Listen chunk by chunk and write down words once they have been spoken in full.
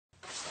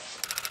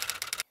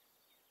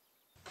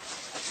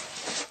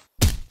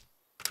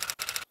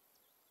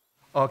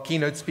Our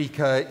keynote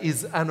speaker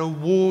is an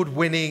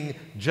award-winning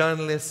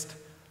journalist,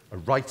 a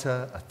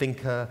writer, a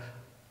thinker.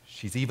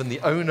 She's even the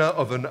owner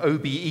of an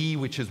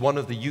OBE, which is one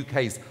of the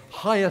UK's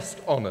highest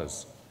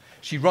honours.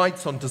 She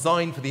writes on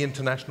design for the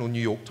International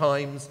New York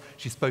Times.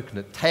 She's spoken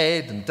at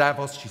TED and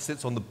Davos. She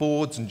sits on the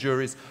boards and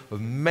juries of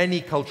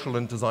many cultural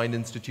and design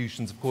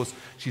institutions. Of course,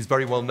 she's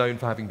very well known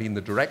for having been the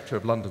director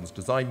of London's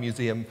Design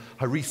Museum.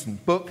 Her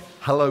recent book,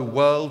 Hello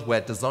World, Where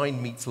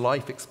Design Meets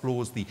Life,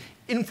 explores the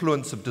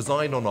influence of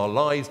design on our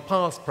lives,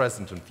 past,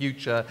 present, and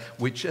future,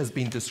 which has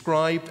been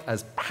described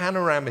as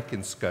panoramic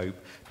in scope,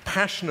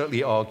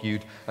 passionately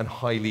argued, and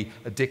highly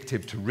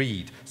addictive to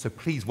read. So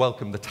please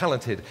welcome the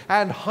talented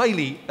and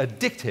highly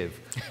addictive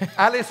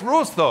Alice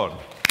Rawsthorn.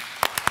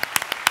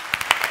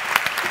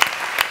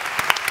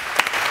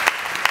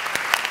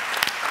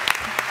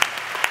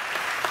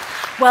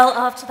 Well,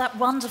 after that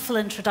wonderful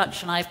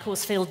introduction, I, of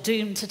course, feel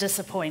doomed to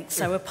disappoint,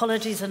 so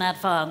apologies in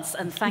advance,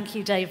 and thank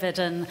you, David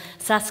and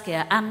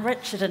Saskia, and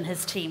Richard and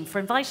his team for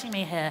inviting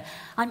me here.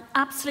 I'm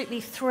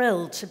absolutely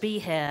thrilled to be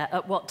here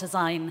at What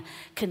Design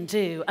Can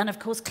Do, and of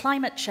course,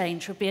 climate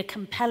change would be a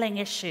compelling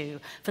issue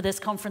for this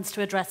conference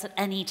to address at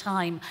any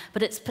time,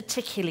 but it's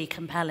particularly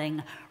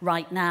compelling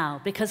right now,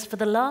 because for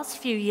the last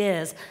few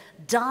years,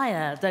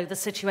 dire though the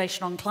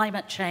situation on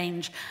climate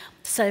change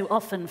so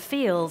often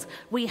feels,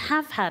 we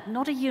have had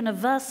not a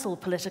universal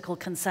political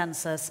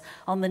consensus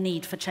on the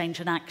need for change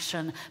and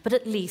action, but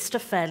at least a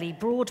fairly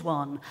broad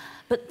one.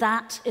 But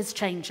that is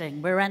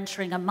changing. We're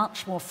entering a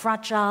much more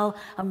fragile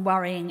and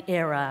worrying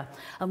era.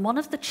 And one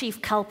of the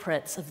chief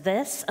culprits of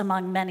this,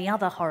 among many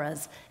other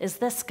horrors, is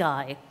this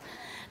guy,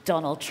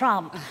 Donald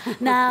Trump.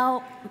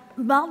 Now,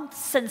 months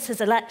since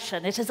his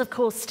election, it is, of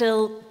course,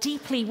 still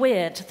deeply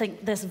weird to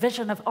think this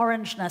vision of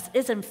orangeness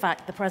is, in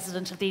fact, the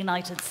President of the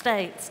United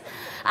States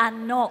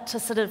and not a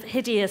sort of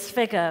hideous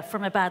figure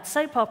from a bad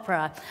soap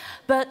opera.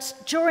 But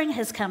during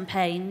his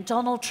campaign,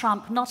 Donald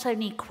Trump not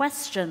only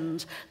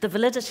questioned the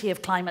validity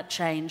of climate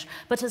change,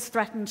 but has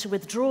threatened to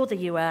withdraw the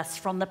US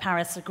from the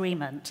Paris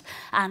Agreement.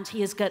 And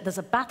there's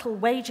a battle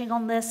waging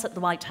on this at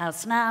the White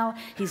House now.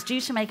 He's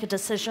due to make a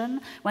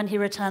decision when he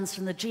returns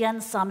from the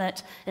GN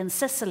summit in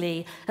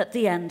Sicily at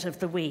the end of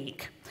the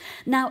week.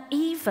 Now,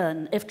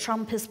 even if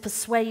Trump is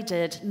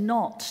persuaded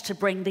not to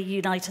bring the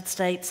United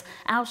States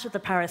out of the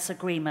Paris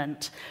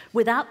Agreement,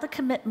 without the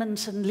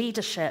commitment and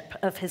leadership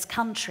of his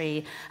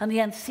country and the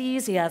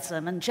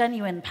enthusiasm and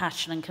genuine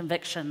passion and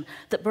conviction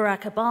that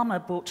Barack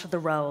Obama brought to the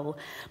role,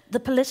 the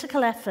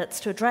political efforts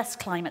to address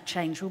climate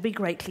change will be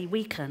greatly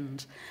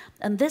weakened.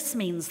 And this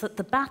means that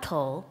the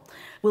battle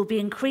will be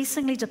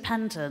increasingly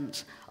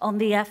dependent on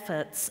the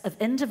efforts of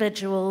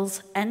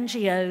individuals,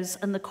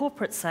 NGOs, and the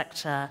corporate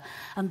sector,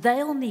 and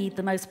they'll need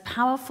the most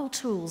powerful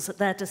tools at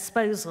their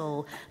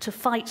disposal to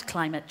fight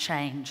climate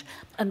change.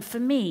 And for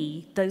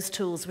me, those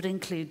tools would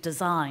include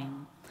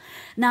design.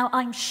 Now,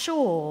 I'm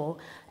sure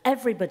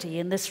everybody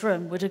in this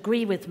room would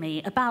agree with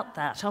me about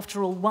that.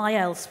 After all, why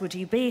else would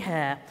you be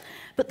here?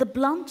 But the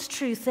blunt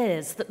truth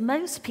is that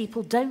most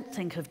people don't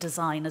think of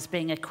design as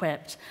being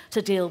equipped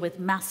to deal with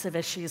massive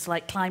issues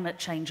like climate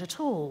change at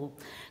all.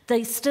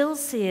 They still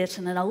see it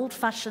in an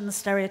old-fashioned,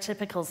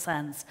 stereotypical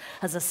sense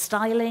as a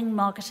styling,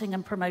 marketing,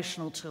 and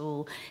promotional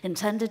tool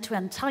intended to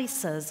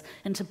entice us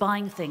into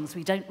buying things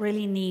we don't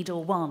really need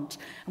or want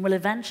and will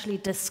eventually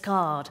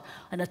discard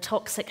in a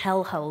toxic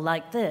hellhole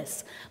like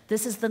this.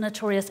 This is the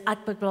notorious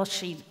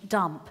Agbogbloshie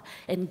dump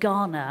in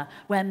Ghana,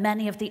 where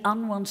many of the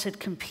unwanted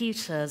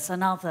computers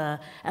and other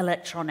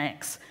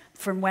electronics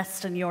from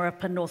Western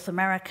Europe and North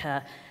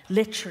America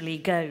literally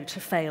go to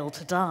fail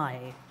to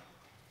die.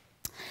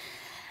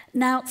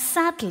 Now,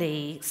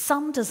 sadly,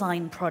 some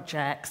design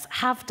projects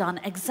have done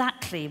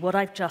exactly what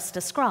I've just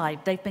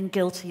described. They've been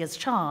guilty as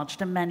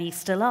charged, and many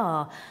still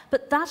are.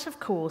 But that,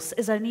 of course,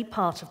 is only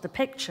part of the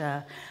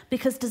picture,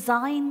 because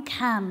design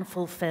can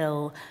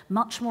fulfill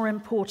much more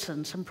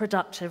important and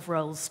productive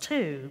roles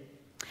too.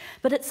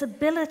 But its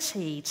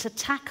ability to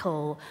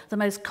tackle the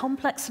most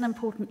complex and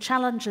important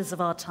challenges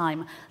of our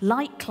time,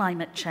 like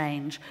climate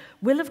change,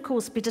 will of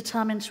course be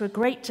determined to a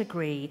great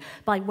degree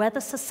by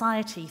whether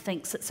society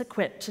thinks it's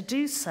equipped to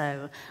do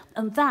so.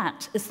 And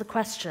that is the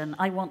question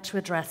I want to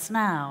address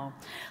now.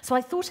 So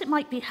I thought it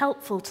might be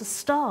helpful to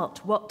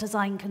start what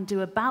design can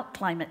do about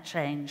climate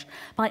change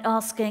by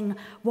asking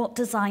what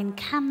design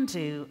can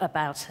do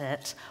about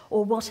it,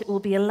 or what it will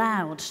be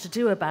allowed to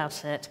do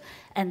about it,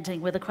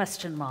 ending with a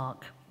question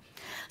mark.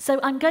 So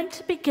I'm going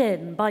to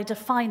begin by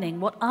defining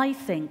what I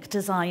think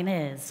design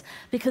is,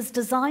 because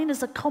design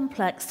is a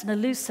complex and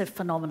elusive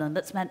phenomenon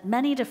that's meant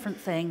many different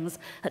things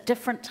at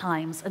different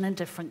times and in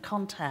different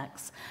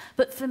contexts.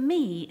 But for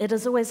me, it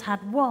has always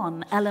had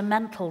one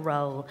elemental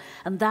role,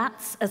 and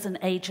that's as an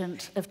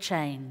agent of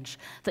change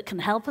that can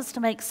help us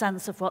to make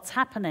sense of what's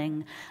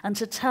happening and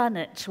to turn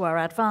it to our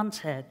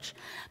advantage.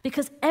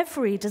 Because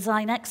every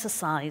design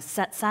exercise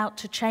sets out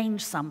to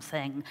change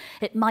something.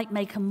 It might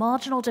make a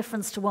marginal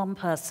difference to one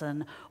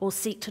person, or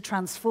seek to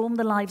transform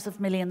the lives of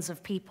millions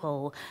of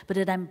people, but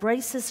it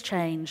embraces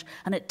change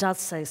and it does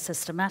so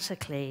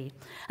systematically.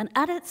 And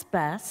at its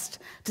best,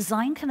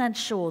 design can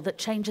ensure that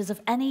changes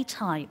of any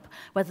type,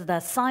 whether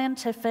they're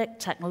scientific,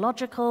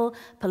 technological,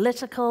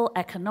 political,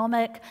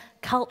 economic,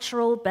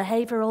 cultural,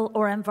 behavioral,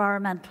 or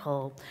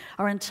environmental,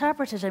 are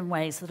interpreted in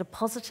ways that are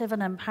positive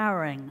and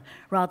empowering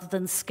rather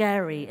than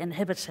scary,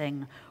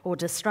 inhibiting, or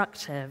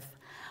destructive.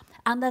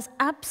 And there's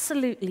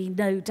absolutely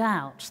no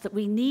doubt that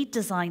we need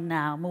design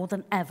now more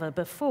than ever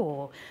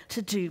before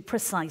to do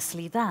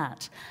precisely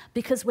that,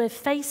 because we're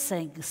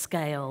facing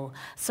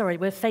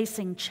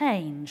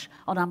change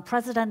on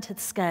unprecedented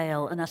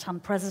scale and at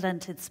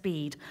unprecedented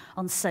speed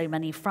on so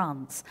many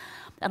fronts.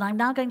 And I'm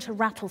now going to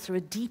rattle through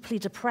a deeply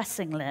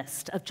depressing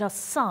list of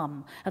just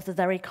some of the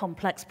very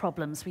complex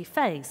problems we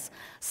face,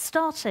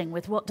 starting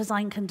with what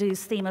Design Can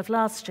Do's theme of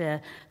last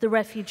year, the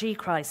refugee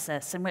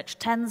crisis, in which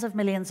tens of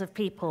millions of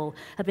people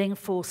are being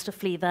forced to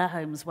flee their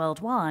homes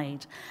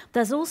worldwide.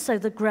 There's also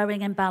the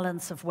growing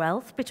imbalance of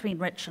wealth between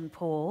rich and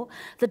poor,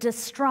 the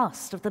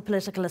distrust of the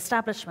political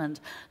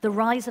establishment, the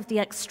rise of the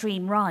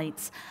extreme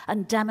rights,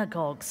 and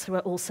demagogues who are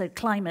also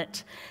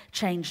climate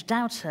change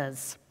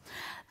doubters.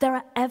 There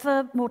are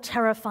ever more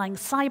terrifying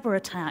cyber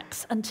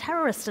attacks and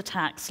terrorist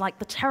attacks like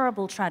the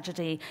terrible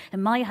tragedy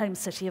in my home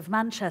city of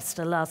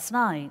Manchester last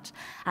night,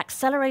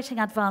 accelerating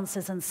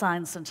advances in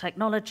science and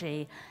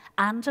technology,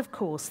 and of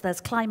course there's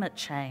climate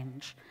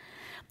change.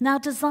 Now,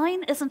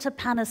 design isn't a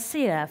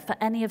panacea for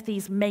any of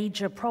these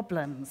major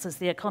problems, as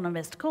The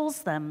Economist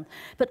calls them,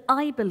 but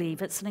I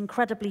believe it's an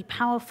incredibly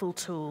powerful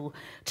tool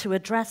to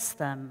address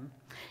them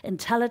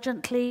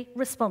intelligently,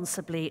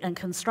 responsibly, and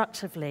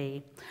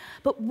constructively.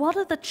 But what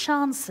are the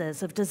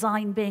chances of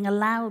design being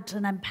allowed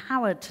and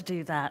empowered to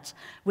do that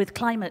with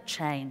climate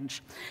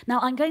change? Now,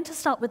 I'm going to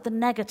start with the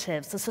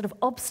negatives, the sort of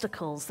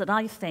obstacles that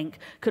I think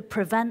could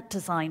prevent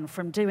design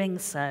from doing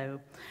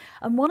so.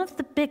 And one of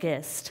the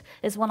biggest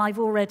is one I've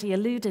already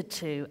alluded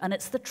to, and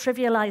it's the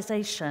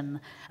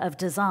trivialization of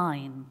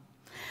design.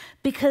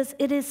 Because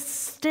it is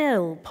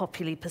still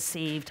popularly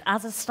perceived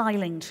as a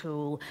styling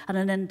tool and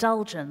an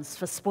indulgence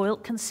for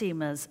spoilt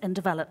consumers in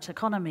developed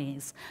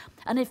economies.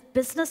 And if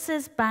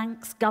businesses,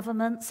 banks,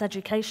 governments,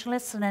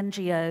 educationalists and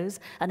NGOs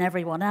and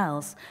everyone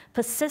else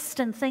persist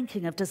in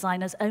thinking of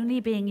design as only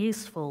being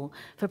useful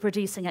for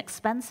producing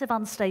expensive,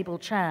 unstable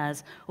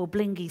chairs or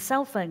blingy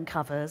cell phone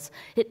covers,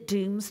 it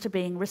dooms to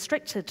being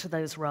restricted to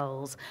those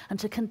roles and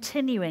to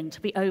continuing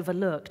to be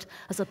overlooked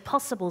as a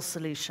possible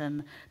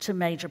solution to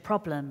major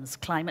problems,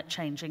 climate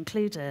change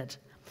included.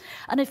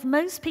 And if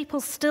most people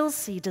still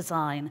see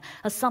design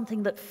as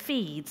something that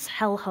feeds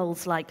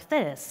hellholes like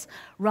this,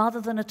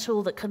 rather than a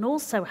tool that can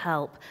also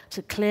help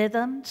to clear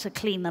them, to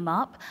clean them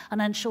up,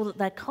 and ensure that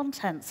their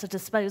contents are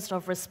disposed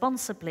of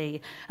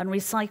responsibly and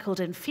recycled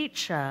in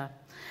future,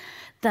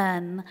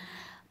 then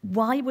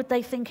why would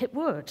they think it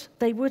would?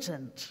 They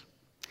wouldn't.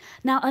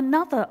 Now,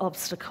 another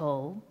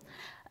obstacle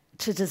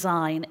to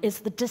design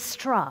is the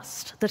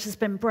distrust that has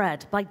been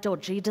bred by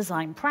dodgy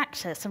design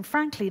practice. And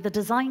frankly, the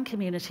design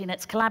community and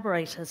its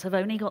collaborators have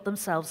only got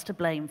themselves to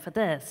blame for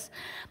this.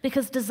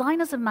 Because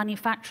designers and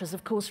manufacturers,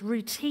 of course,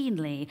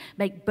 routinely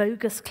make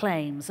bogus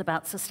claims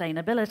about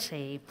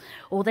sustainability,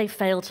 or they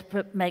fail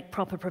to make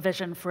proper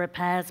provision for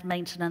repairs,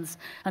 maintenance,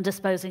 and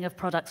disposing of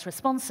products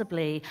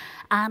responsibly,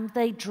 and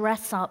they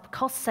dress up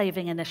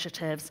cost-saving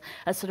initiatives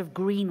as sort of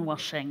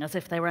greenwashing, as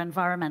if they were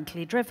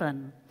environmentally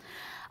driven.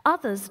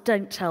 Others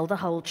don't tell the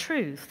whole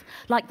truth,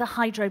 like the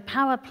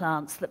hydropower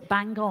plants that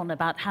bang on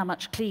about how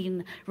much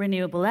clean,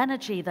 renewable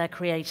energy they're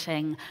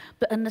creating,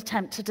 but an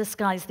attempt to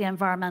disguise the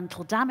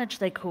environmental damage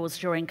they cause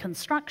during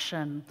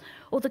construction,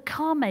 or the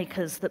car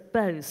makers that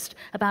boast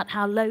about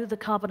how low the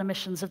carbon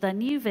emissions of their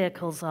new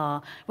vehicles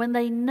are, when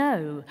they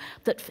know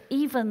that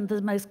even the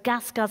most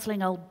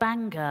gas-guzzling old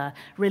banger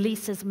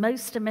releases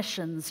most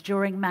emissions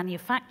during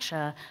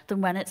manufacture than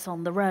when it's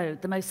on the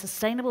road. The most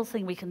sustainable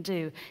thing we can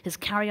do is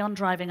carry on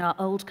driving our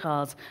old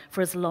cars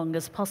for as long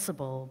as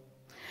possible.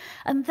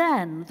 And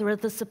then there are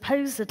the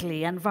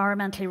supposedly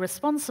environmentally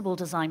responsible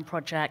design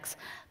projects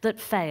that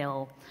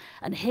fail.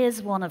 And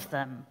here's one of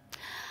them.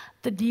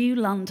 The new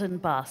London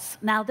bus.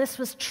 Now, this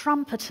was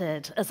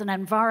trumpeted as an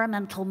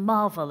environmental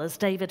marvel, as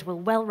David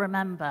will well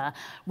remember,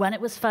 when it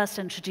was first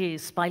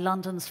introduced by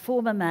London's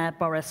former mayor,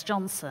 Boris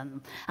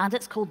Johnson. And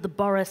it's called the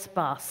Boris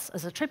bus,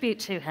 as a tribute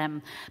to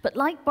him. But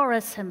like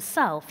Boris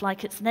himself,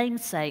 like its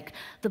namesake,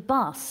 the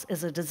bus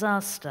is a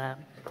disaster.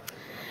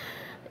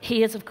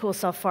 He is, of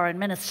course, our foreign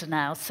minister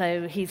now,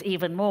 so he's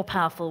even more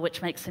powerful,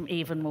 which makes him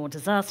even more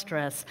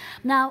disastrous.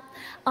 Now,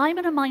 I'm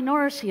in a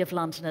minority of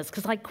Londoners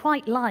because I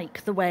quite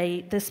like the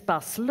way this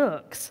bus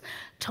looks.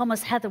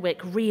 Thomas Heatherwick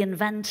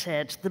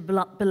reinvented the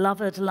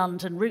beloved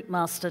London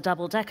Routemaster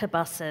double-decker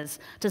buses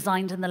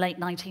designed in the late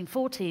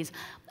 1940s,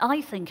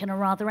 I think in a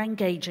rather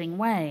engaging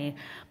way.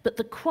 But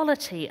the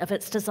quality of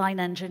its design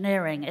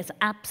engineering is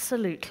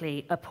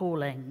absolutely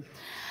appalling.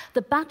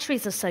 The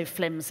batteries are so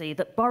flimsy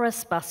that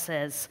Boris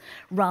buses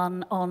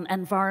run on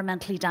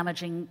environmentally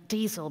damaging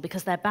diesel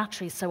because their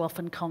batteries so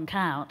often conk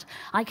out.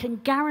 I can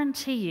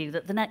guarantee you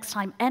that the next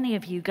time any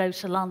of you go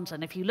to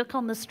London, if you look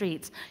on the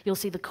streets,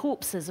 you'll see the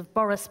corpses of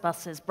Boris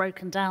buses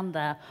broken down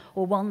there,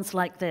 or ones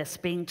like this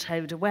being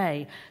towed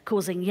away,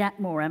 causing yet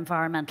more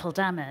environmental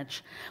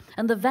damage.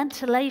 And the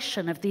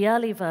ventilation of the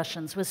early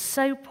versions was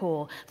so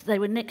poor that they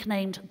were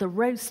nicknamed the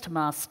roast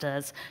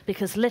masters,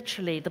 because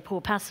literally the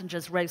poor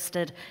passengers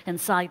roasted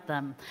inside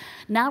them.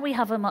 Now we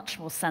have a much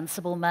more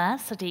sensible mayor,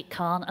 Sadiq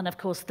Khan, and of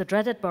course the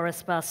dreaded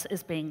Boris bus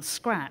is being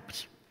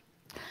scrapped.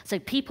 So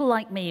people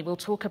like me will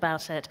talk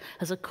about it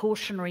as a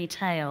cautionary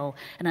tale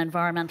in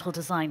environmental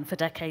design for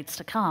decades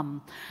to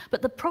come.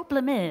 But the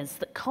problem is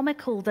that,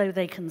 comical though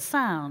they can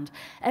sound,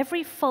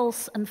 every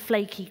false and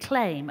flaky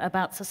claim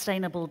about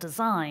sustainable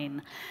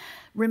design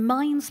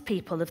reminds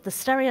people of the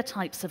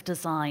stereotypes of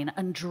design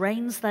and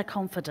drains their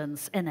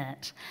confidence in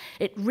it.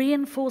 It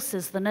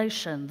reinforces the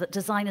notion that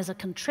design is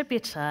a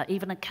contributor,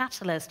 even a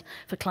catalyst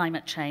for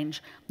climate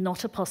change,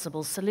 not a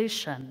possible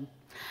solution.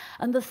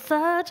 And the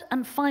third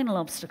and final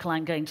obstacle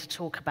I'm going to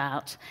talk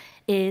about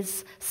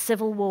is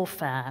civil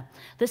warfare.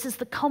 This is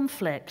the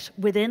conflict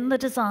within the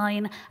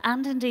design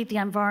and indeed the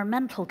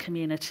environmental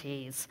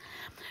communities.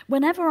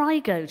 Whenever I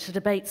go to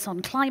debates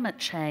on climate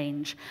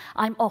change,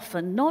 I'm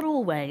often, not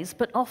always,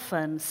 but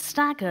often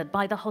staggered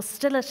by the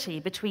hostility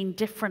between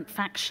different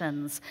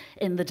factions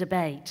in the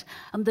debate.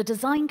 And the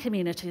design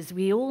communities,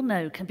 we all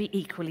know, can be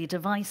equally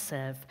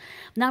divisive.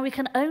 Now, we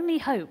can only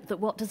hope that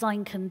what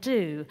design can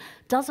do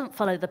doesn't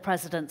follow the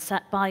precedent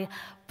set by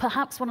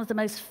perhaps one of the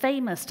most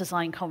famous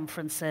design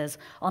conferences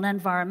on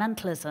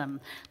environmentalism.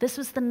 This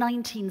was the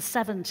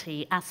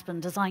 1970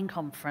 Aspen Design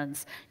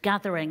Conference,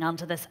 gathering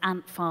under this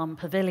ant farm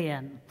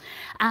pavilion.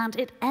 And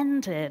it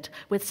ended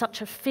with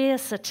such a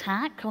fierce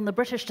attack on the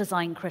British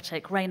design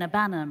critic Rainer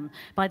Banham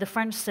by the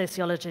French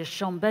sociologist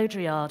Jean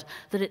Baudrillard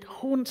that it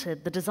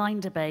haunted the design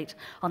debate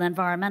on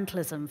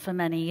environmentalism for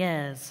many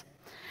years.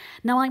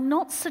 Now, I'm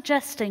not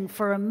suggesting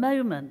for a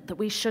moment that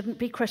we shouldn't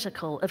be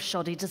critical of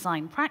shoddy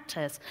design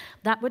practice.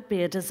 That would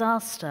be a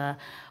disaster.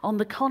 On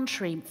the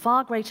contrary,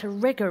 far greater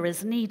rigor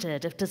is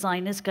needed if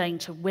design is going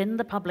to win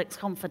the public's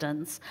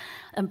confidence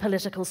and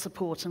political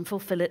support and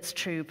fulfill its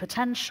true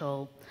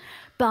potential.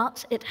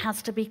 But it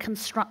has to be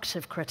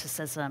constructive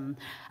criticism,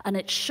 and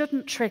it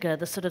shouldn't trigger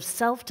the sort of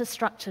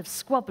self-destructive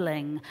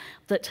squabbling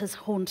that has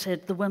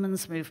haunted the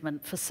women's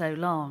movement for so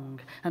long,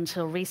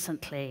 until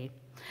recently.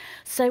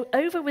 So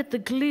over with the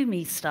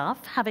gloomy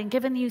stuff, having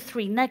given you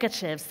 3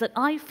 negatives that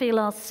I feel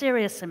are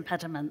serious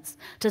impediments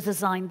to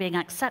design being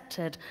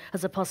accepted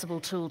as a possible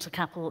tool to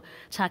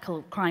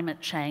tackle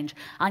climate change,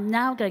 I'm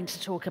now going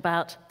to talk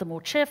about the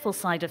more cheerful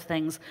side of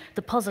things,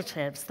 the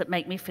positives that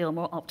make me feel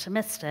more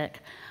optimistic.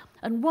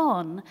 And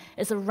one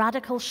is a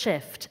radical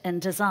shift in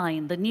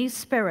design, the new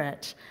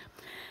spirit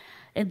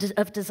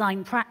of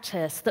design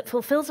practice that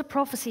fulfills a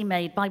prophecy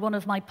made by one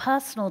of my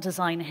personal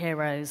design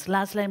heroes,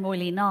 Laszlo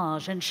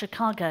Moholy-Nagy, in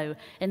Chicago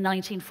in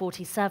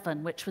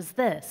 1947, which was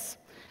this: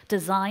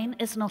 design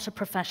is not a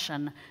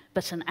profession,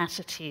 but an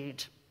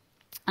attitude.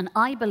 And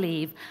I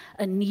believe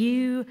a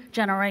new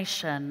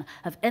generation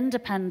of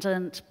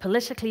independent,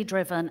 politically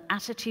driven,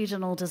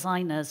 attitudinal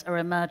designers are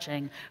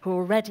emerging who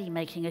are already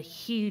making a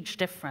huge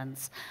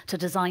difference to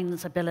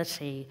design's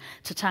ability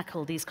to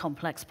tackle these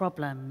complex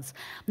problems.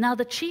 Now,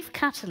 the chief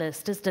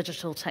catalyst is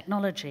digital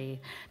technology,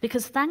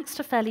 because thanks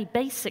to fairly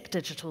basic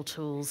digital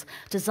tools,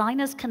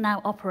 designers can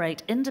now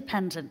operate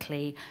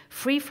independently,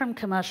 free from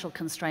commercial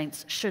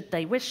constraints, should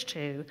they wish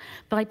to,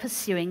 by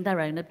pursuing their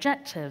own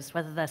objectives,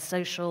 whether they're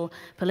social,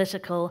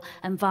 political,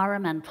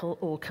 environmental,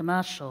 or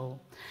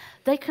commercial.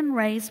 They can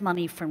raise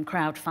money from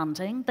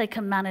crowdfunding, they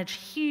can manage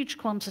huge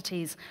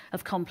quantities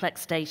of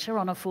complex data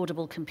on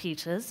affordable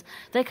computers,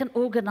 they can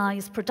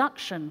organize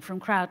production from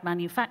crowd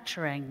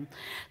manufacturing,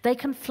 they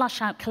can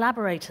flush out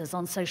collaborators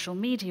on social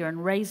media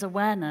and raise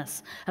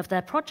awareness of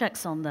their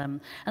projects on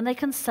them, and they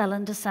can sell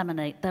and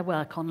disseminate their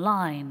work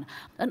online.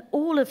 And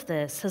all of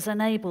this has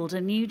enabled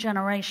a new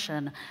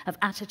generation of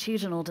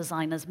attitudinal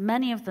designers,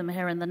 many of them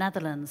here in the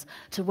Netherlands,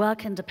 to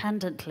work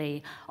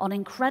independently on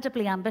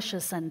incredibly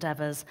ambitious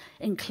endeavors,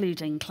 including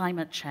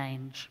climate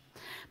change.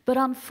 But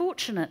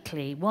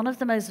unfortunately, one of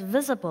the most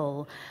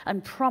visible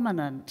and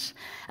prominent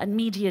and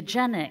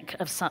mediagenic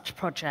of such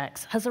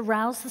projects has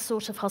aroused the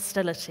sort of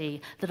hostility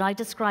that I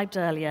described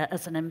earlier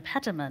as an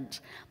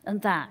impediment,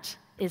 and that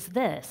is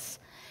this.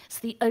 It's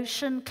the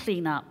Ocean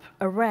Cleanup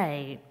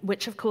Array,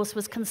 which of course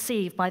was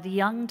conceived by the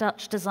young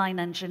Dutch design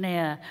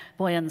engineer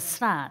Boyan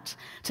Slat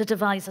to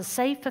devise a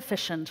safe,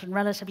 efficient, and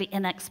relatively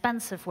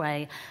inexpensive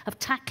way of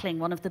tackling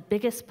one of the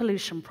biggest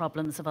pollution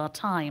problems of our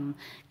time,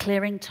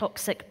 clearing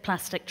toxic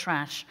plastic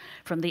trash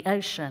from the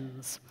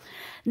oceans.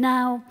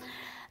 Now,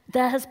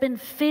 There has been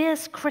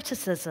fierce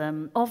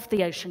criticism of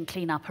the Ocean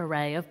Cleanup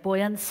Array, of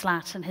Boyan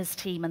Slat and his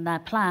team and their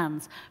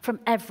plans from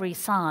every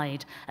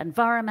side.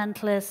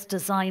 Environmentalists,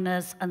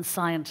 designers, and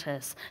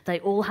scientists.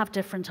 They all have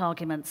different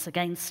arguments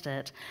against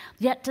it.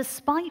 Yet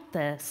despite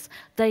this,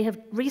 they have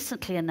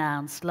recently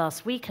announced,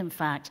 last week in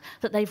fact,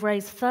 that they've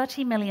raised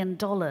 $30 million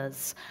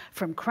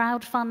from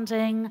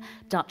crowdfunding,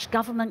 Dutch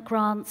government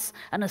grants,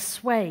 and a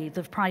swathe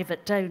of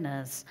private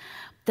donors.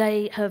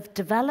 They have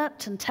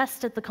developed and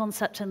tested the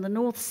concept in the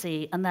North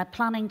Sea, and they're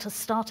planning to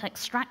start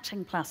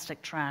extracting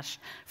plastic trash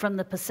from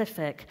the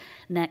Pacific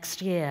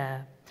next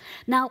year.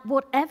 Now,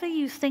 whatever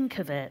you think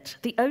of it,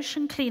 the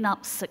ocean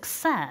cleanup's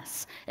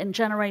success in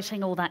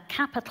generating all that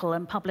capital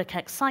and public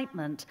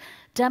excitement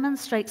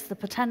demonstrates the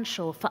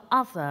potential for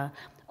other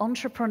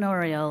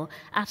entrepreneurial,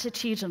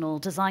 attitudinal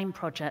design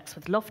projects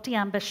with lofty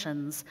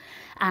ambitions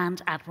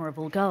and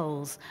admirable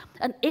goals.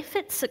 And if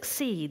it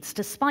succeeds,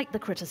 despite the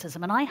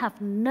criticism, and I have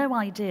no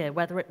idea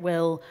whether it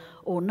will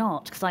or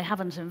not, because I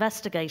haven't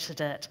investigated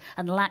it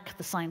and lack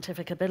the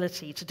scientific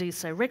ability to do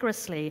so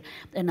rigorously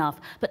enough,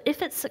 but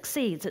if it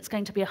succeeds, it's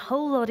going to be a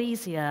whole lot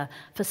easier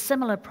for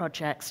similar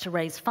projects to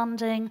raise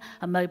funding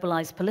and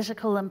mobilize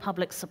political and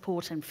public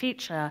support in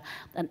future,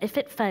 and if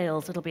it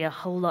fails, it'll be a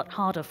whole lot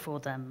harder for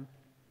them.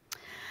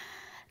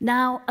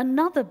 Now,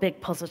 another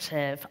big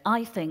positive,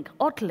 I think,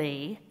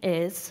 oddly,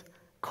 is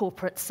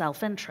corporate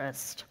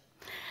self-interest.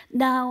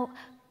 Now,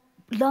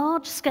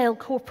 large-scale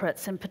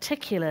corporates in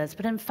particular,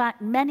 but in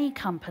fact many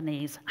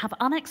companies, have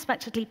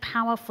unexpectedly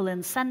powerful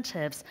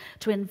incentives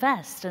to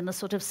invest in the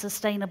sort of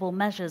sustainable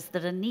measures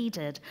that are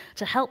needed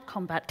to help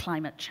combat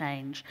climate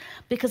change.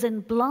 Because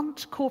in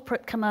blunt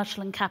corporate,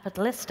 commercial, and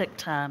capitalistic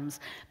terms,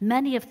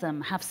 many of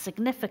them have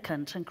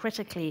significant and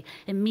critically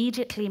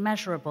immediately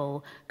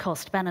measurable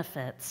cost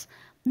benefits.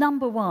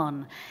 Number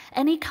one,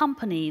 any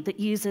company that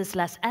uses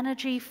less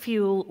energy,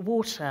 fuel,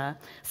 water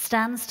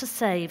stands to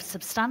save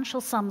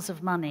substantial sums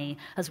of money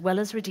as well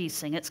as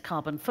reducing its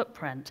carbon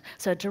footprint,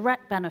 so a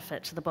direct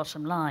benefit to the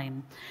bottom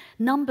line.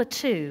 Number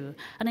two,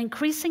 an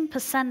increasing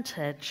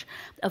percentage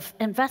of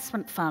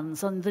investment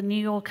funds on the New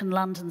York and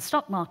London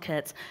stock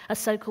markets are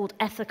so-called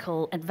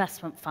ethical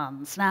investment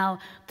funds. Now,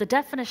 the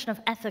definition of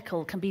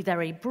ethical can be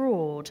very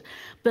broad,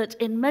 but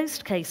in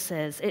most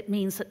cases it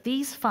means that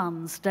these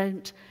funds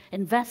don't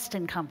invest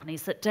in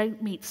companies that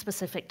don't meet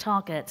specific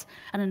targets,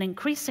 and an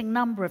increasing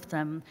number of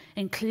them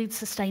include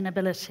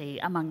sustainability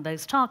among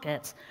those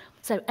targets.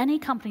 So any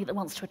company that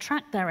wants to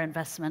attract their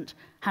investment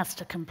has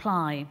to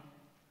comply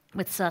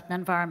with certain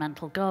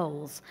environmental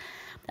goals.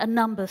 And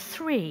number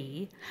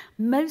three,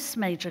 most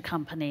major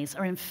companies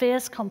are in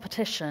fierce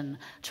competition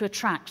to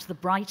attract the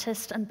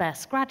brightest and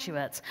best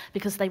graduates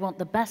because they want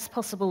the best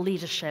possible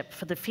leadership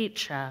for the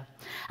future.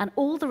 And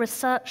all the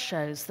research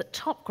shows that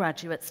top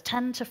graduates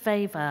tend to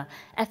favor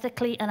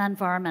ethically and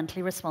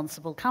environmentally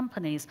responsible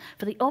companies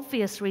for the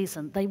obvious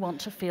reason they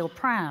want to feel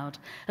proud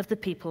of the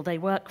people they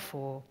work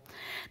for.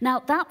 Now,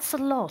 that's a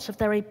lot of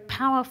very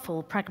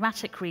powerful,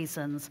 pragmatic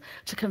reasons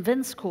to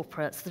convince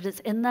corporates that it's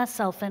in their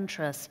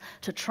self-interest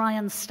to try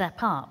and step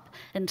up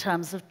in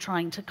terms of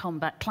trying to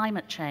combat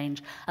climate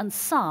change, and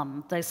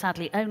some, though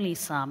sadly only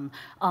some,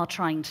 are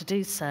trying to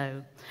do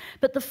so.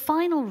 But the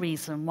final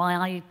reason why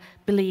I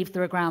believe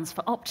there are grounds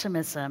for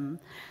optimism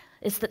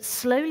is that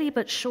slowly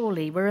but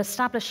surely we're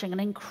establishing an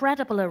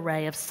incredible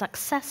array of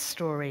success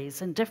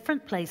stories in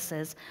different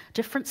places,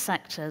 different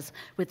sectors,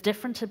 with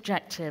different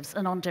objectives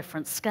and on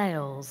different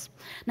scales.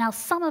 Now,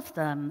 some of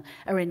them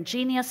are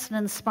ingenious and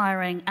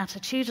inspiring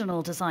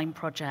attitudinal design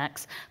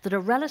projects that are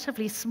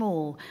relatively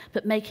small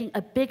but making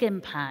a big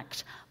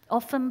impact,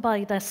 often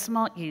by their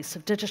smart use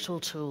of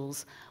digital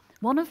tools.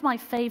 One of my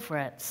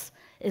favorites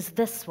is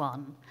this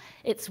one.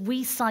 It's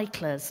We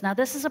Cyclers. Now,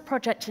 this is a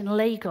project in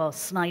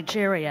Lagos,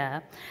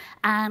 Nigeria,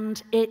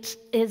 and it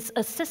is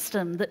a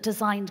system that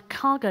designed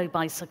cargo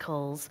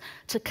bicycles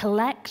to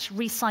collect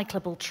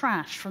recyclable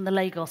trash from the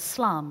Lagos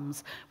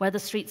slums, where the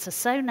streets are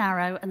so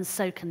narrow and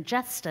so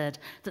congested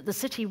that the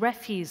city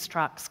refuse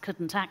trucks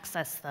couldn't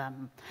access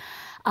them.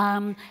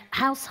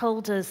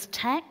 Householders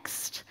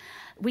text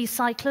We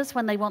Cyclers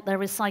when they want their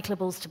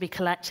recyclables to be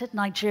collected.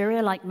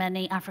 Nigeria, like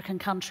many African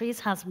countries,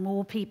 has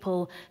more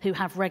people who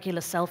have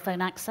regular cell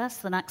phone access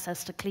than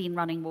access to clean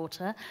running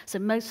water. So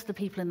most of the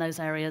people in those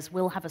areas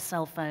will have a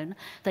cell phone.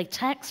 They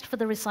text for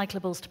the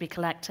recyclables to be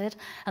collected,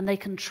 and they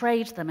can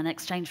trade them in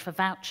exchange for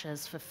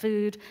vouchers for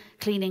food,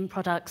 cleaning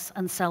products,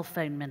 and cell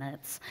phone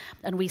minutes.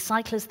 And We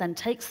Cyclers then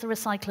takes the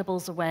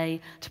recyclables away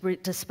to be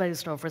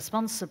disposed of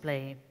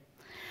responsibly.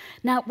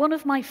 Now, one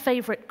of my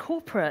favorite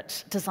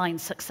corporate design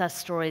success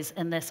stories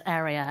in this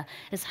area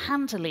is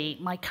handily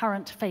my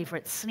current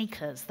favorite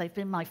sneakers. They've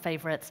been my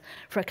favorites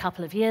for a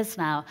couple of years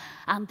now,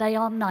 and they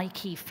are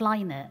Nike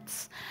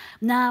Flyknits.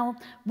 Now,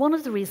 one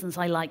of the reasons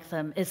I like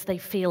them is they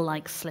feel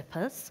like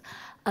slippers.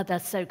 They're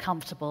so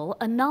comfortable.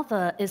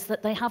 Another is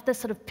that they have this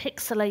sort of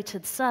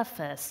pixelated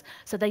surface,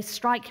 so they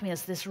strike me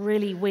as this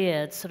really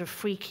weird, sort of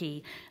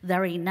freaky,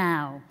 very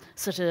now,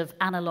 sort of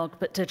analog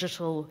but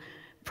digital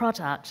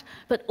product,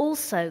 but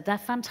also they're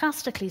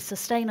fantastically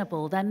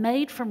sustainable. They're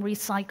made from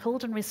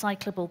recycled and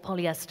recyclable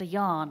polyester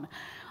yarn.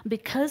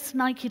 Because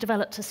Nike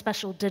developed a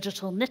special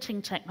digital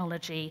knitting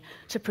technology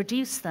to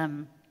produce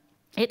them,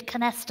 it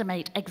can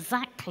estimate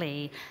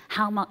exactly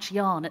how much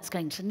yarn it's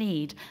going to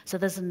need, so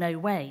there's no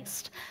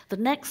waste. The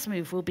next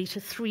move will be to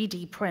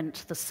 3D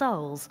print the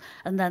soles,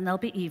 and then they'll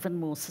be even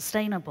more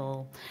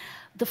sustainable.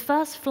 The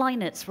first fly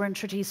knits were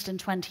introduced in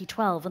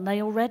 2012, and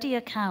they already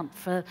account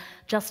for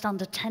just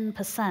under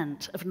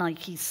 10% of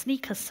Nike's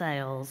sneaker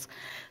sales.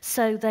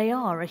 So they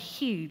are a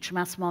huge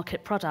mass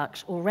market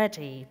product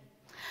already.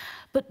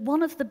 But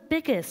one of the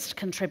biggest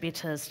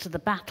contributors to the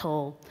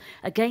battle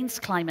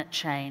against climate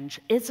change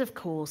is, of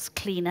course,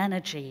 clean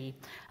energy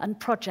and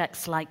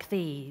projects like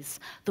these.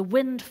 The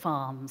wind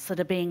farms that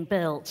are being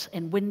built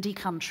in windy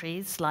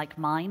countries like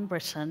mine,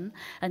 Britain,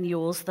 and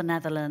yours, the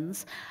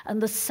Netherlands,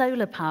 and the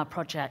solar power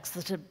projects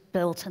that are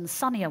built in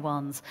sunnier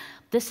ones.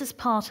 This is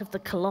part of the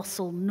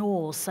colossal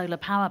Noor solar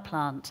power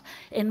plant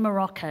in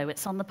Morocco.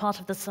 It's on the part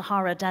of the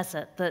Sahara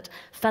Desert that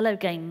fellow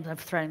Game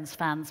of Thrones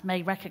fans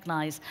may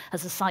recognize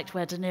as a site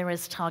where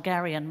Daenerys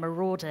Targaryen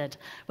marauded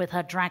with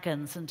her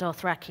dragons and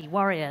Dothraki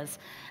warriors,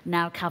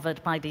 now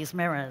covered by these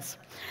mirrors.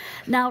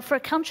 Now, for a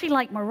country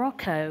like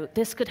Morocco,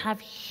 this could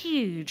have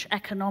huge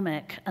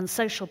economic and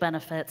social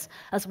benefits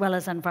as well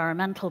as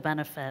environmental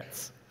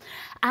benefits.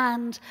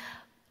 And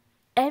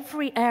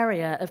every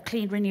area of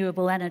clean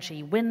renewable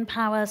energy, wind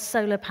power,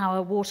 solar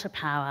power, water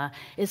power,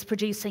 is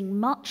producing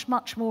much,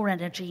 much more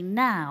energy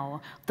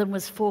now than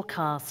was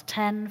forecast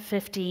 10,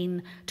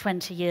 15,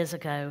 20 years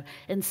ago.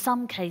 In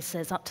some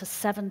cases, up to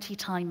 70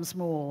 times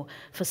more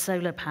for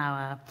solar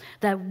power.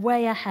 They're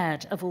way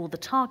ahead of all the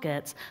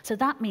targets, so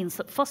that means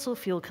that fossil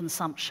fuel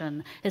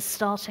consumption is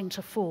starting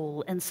to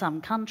fall in some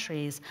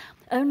countries.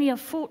 Only a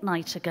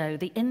fortnight ago,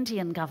 the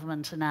Indian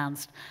government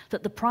announced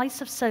that the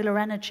price of solar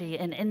energy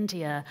in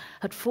India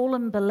had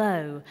fallen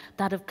below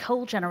that of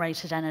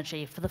coal-generated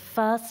energy for the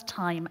first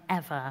time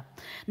ever.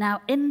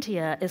 Now,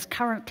 India is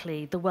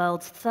currently the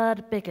world's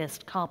third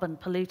biggest carbon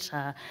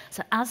polluter,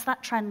 so as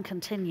that trend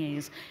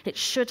continues, it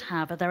should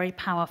have a very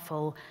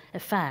powerful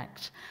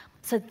effect.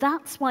 So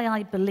that's why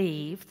I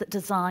believe that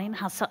design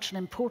has such an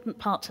important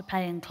part to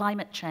play in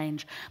climate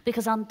change,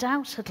 because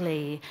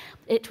undoubtedly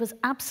it was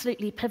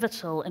absolutely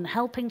pivotal in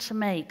helping to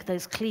make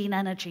those clean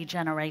energy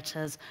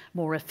generators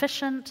more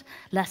efficient,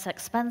 less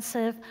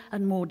expensive,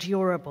 and more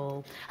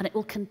durable. And it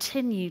will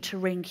continue to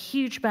wring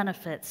huge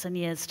benefits in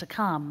years to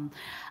come.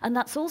 And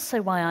that's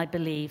also why I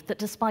believe that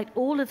despite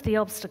all of the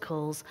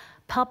obstacles,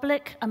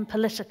 public and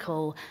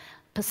political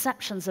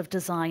perceptions of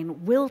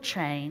design will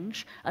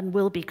change and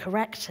will be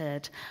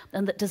corrected,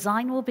 and that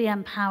design will be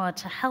empowered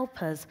to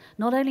help us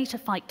not only to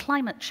fight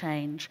climate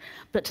change,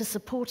 but to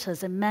support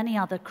us in many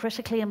other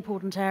critically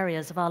important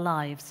areas of our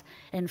lives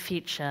in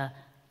future.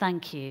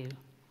 Thank you.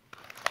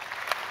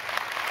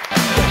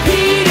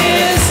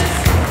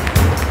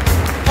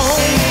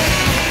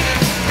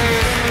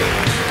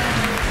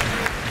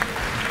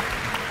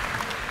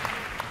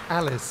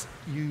 Alice,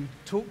 you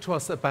talked to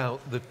us about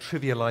the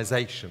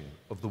trivialization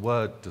of the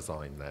word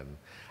design then.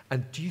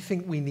 And do you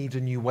think we need a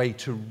new way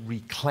to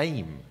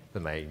reclaim the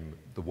name,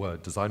 the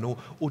word design,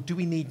 or do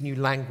we need new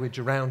language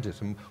around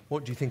it? And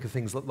what do you think of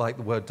things like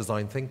the word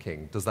design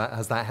thinking? Has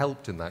that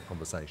helped in that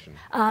conversation?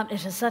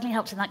 It has certainly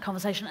helped in that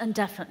conversation, and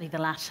definitely the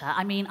latter.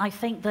 I mean, I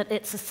think that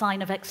it's a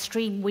sign of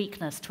extreme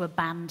weakness to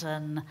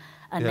abandon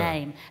a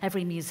name.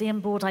 Every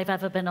museum board I've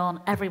ever been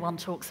on, everyone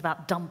talks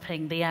about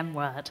dumping the M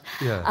word.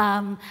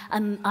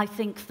 And I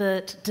think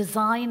that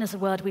design is a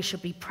word we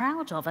should be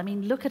proud of. I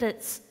mean, look at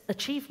its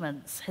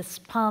achievements, his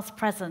past,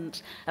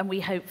 present, and we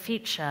hope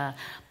future.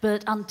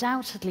 But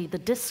undoubtedly, the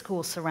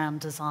discourse around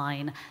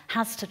design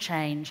has to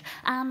change.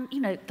 And, you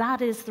know,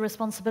 that is the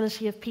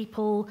responsibility of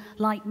people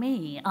like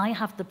me. I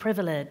have the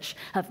privilege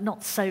of,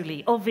 not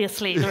solely,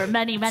 obviously, there are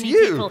many, many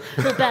people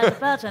who bear the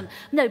burden.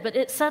 No, but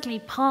it's certainly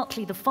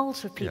partly the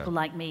fault of people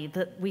like me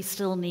that we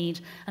still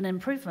need an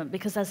improvement,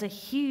 because there's a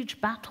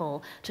huge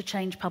battle to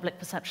change public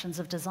perceptions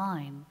of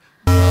design.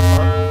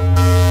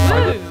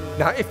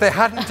 Now, if they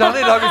hadn't done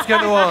it, I was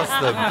going to ask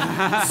them.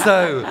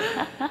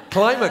 So,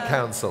 Climate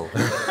Council.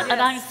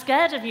 And I'm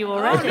scared of you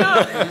already.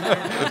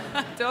 Oh,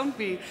 no. Don't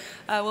be.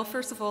 Well,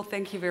 first of all,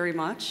 thank you very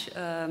much.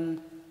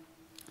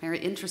 Very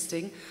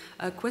interesting.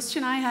 A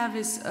question I have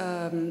is,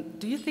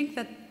 do you think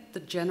that the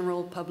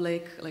general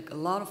public, like a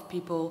lot of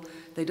people,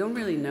 they don't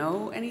really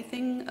know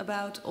anything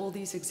about all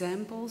these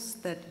examples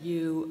that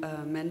you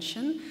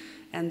mention,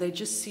 and they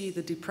just see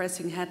the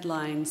depressing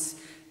headlines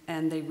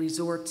and they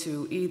resort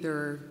to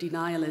either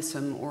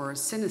denialism or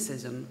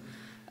cynicism.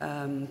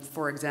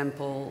 For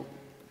example,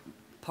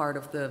 part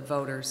of the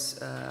voters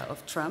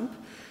of Trump.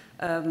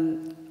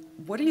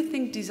 What do you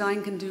think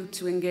design can do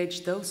to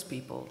engage those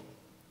people?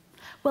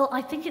 Well,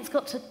 I think it's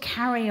got to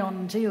carry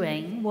on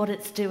doing what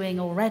it's doing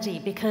already,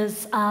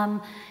 because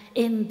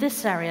in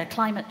this area,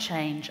 climate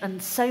change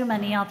and so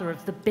many other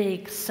of the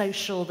big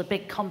social, the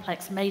big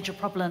complex major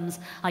problems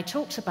I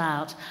talked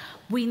about,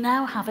 we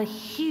now have a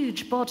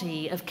huge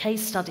body of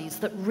case studies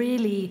that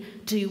really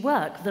do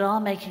work, that are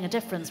making a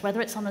difference,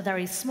 whether it's on a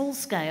very small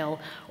scale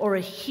or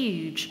a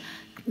huge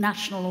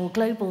national or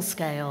global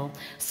scale.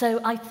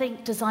 So I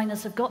think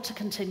designers have got to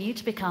continue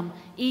to become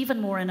even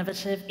more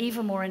innovative,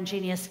 even more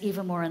ingenious,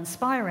 even more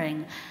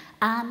inspiring,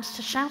 and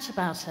to shout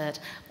about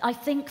it. I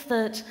think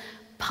that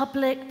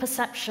public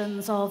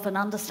perceptions of and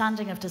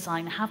understanding of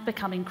design have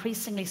become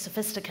increasingly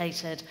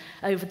sophisticated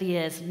over the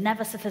years.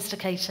 Never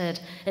sophisticated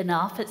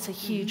enough. It's a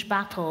huge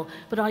battle.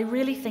 But I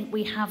really think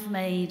we have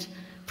made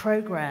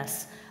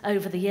progress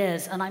over the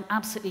years, and I'm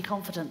absolutely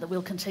confident that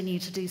we'll continue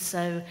to do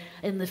so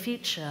in the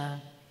future.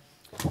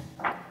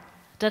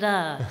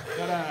 Ta-da!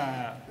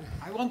 Ta-da!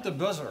 I want the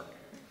buzzer.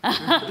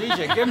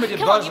 DJ, give me the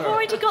Come buzzer. on, you've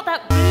already got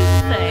that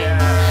blue thing.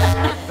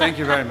 Yeah. Thank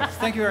you very much.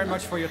 Thank you very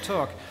much for your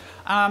talk.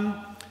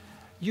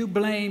 You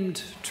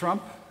blamed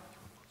Trump,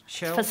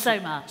 Shell, For so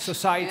much.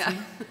 society,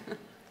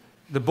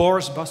 the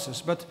Boris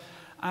buses, but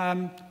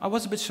I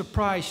was a bit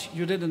surprised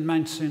you didn't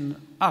mention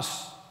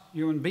us,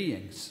 human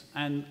beings,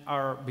 and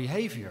our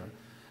behavior.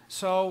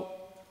 So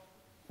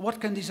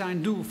what can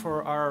design do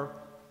for our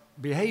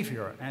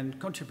behavior and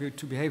contribute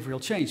to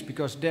behavioral change?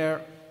 Because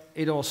there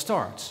it all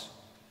starts,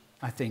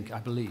 I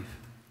believe.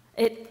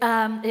 It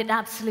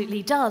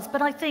absolutely does,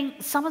 but I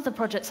think some of the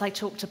projects I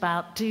talked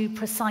about do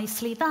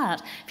precisely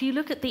that. If you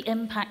look at the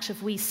impact of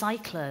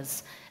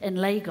recyclers in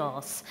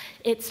Lagos,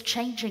 it's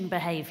changing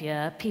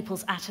behavior,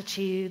 people's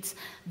attitudes,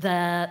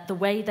 the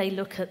way they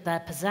look at their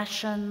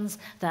possessions,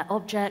 their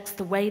objects,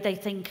 the way they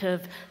think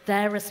of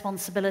their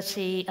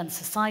responsibility and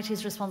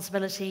society's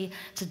responsibility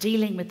to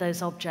dealing with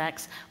those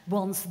objects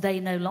once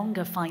they no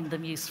longer find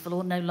them useful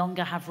or no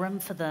longer have room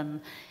for them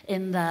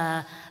in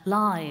their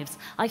lives.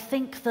 I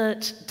think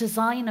that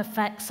design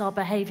affects our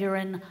behavior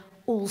in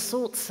all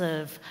sorts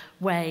of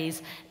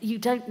ways. You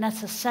don't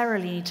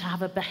necessarily need to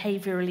have a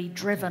behaviorally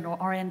driven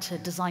or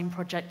oriented design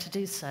project to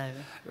do so.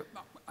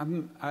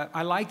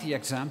 I like the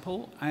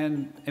example,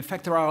 and in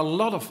fact there are a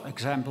lot of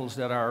examples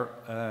that are,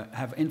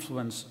 have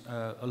influence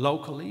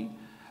locally,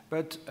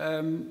 but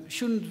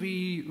shouldn't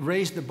we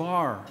raise the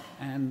bar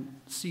and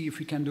see if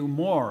we can do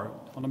more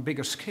on a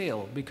bigger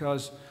scale?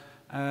 Because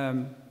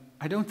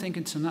I don't think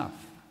it's enough.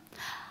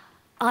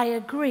 I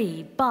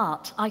agree,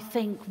 but I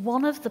think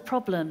one of the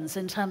problems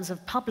in terms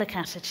of public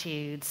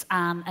attitudes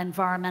and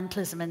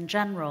environmentalism in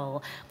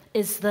general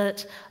is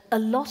that a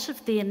lot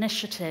of the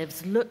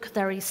initiatives look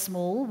very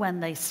small when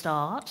they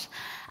start,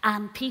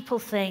 and people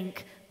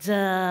think,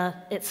 duh,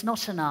 it's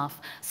not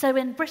enough. So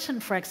in Britain,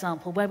 for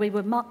example, where we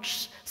were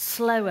much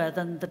slower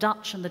than the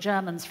Dutch and the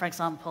Germans, for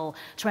example,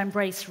 to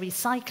embrace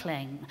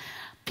recycling,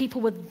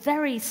 people were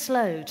very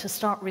slow to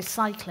start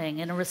recycling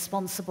in a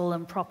responsible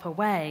and proper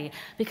way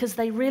because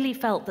they really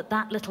felt that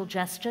that little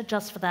gesture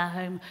just for their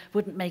home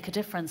wouldn't make a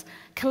difference.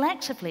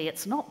 Collectively,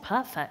 it's not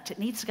perfect. It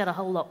needs to get a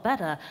whole lot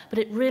better, but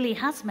it really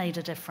has made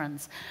a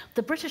difference.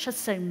 The British are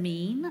so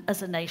mean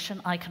as a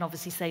nation. I can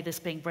obviously say this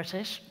being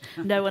British.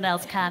 No one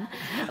else can,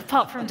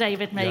 apart from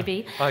David,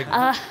 maybe.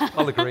 Yeah,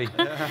 I'll agree.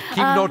 Keep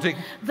nodding.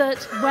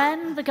 That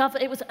when the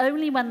it was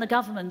only when the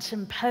government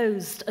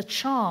imposed a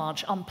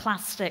charge on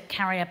plastic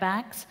carrier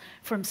bags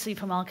from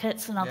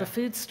supermarkets and other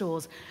food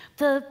stores,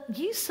 the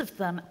use of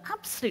them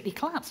absolutely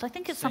collapsed. I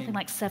think it's something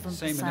like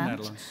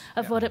 7%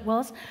 of what it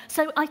was.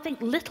 So I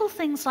think little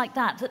things like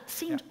that, that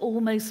seemed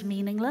almost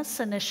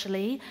meaningless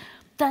initially,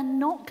 they're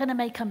not going to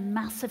make a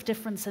massive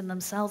difference in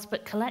themselves,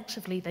 but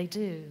collectively they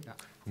do. Yeah.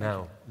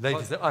 Now,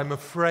 ladies, I'm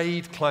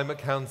afraid Climate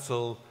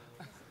Council,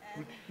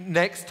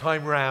 next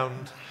time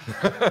round,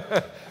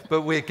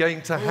 but we're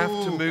going to have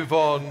to move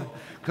on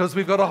because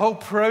we've got a whole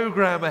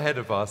program ahead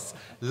of us.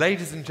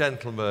 Ladies and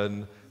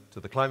gentlemen,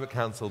 to the Climate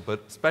Council,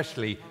 but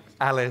especially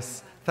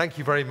Alice, thank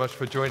you very much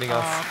for joining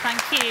us.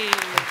 Thank you.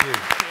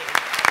 Thank you.